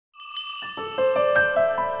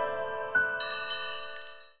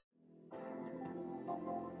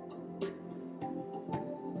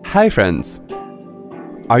Hi friends!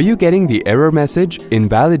 Are you getting the error message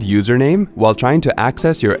 "Invalid Username" while trying to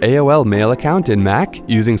access your AOL Mail account in Mac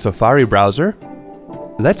using Safari browser?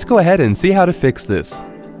 Let's go ahead and see how to fix this.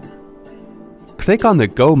 Click on the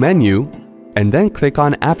Go menu and then click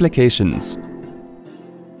on Applications.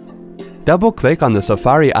 Double-click on the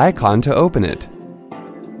Safari icon to open it.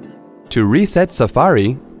 To reset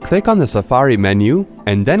Safari, click on the Safari menu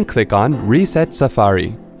and then click on Reset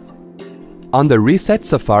Safari. On the Reset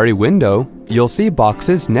Safari window, you'll see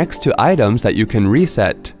boxes next to items that you can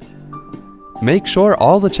reset. Make sure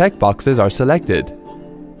all the checkboxes are selected.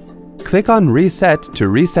 Click on Reset to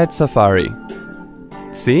reset Safari.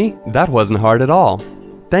 See, that wasn't hard at all.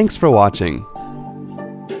 Thanks for watching.